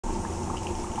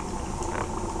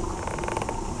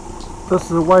This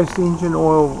is a waste engine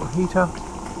oil heater,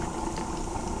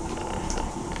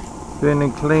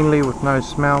 burning cleanly with no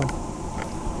smell.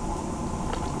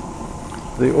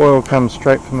 The oil comes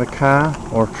straight from the car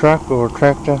or a truck or a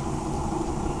tractor.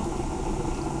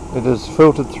 It is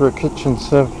filtered through a kitchen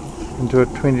sieve into a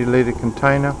 20-litre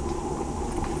container.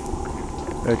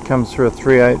 It comes through a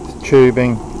 3/8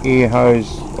 tubing, air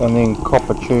hose and then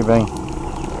copper tubing,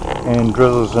 and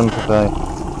drizzles into the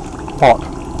pot.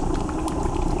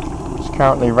 It's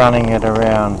currently running at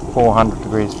around 400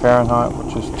 degrees Fahrenheit,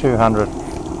 which is 200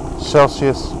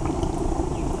 Celsius.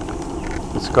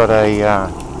 It's got a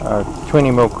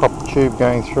 20mm copper tube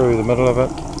going through the middle of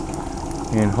it,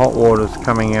 and hot water is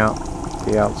coming out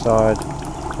the outside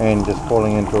and just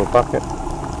falling into a bucket.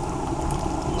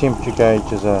 The temperature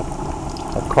gauge is a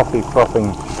coffee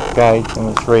frothing gauge, and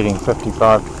it's reading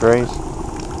 55 degrees.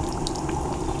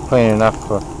 Plenty enough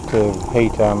to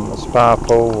heat a spa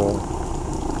pool or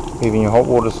even your hot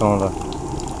water cylinder.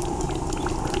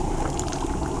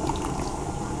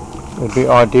 It would be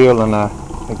ideal in a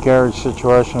garage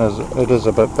situation, as it is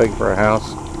a bit big for a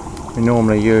house. We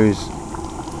normally use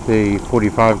the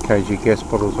 45 kg gas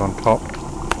bottles on top.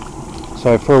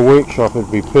 So for a workshop it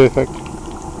would be perfect.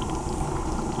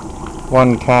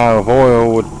 One car of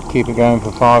oil would keep it going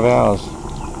for 5 hours.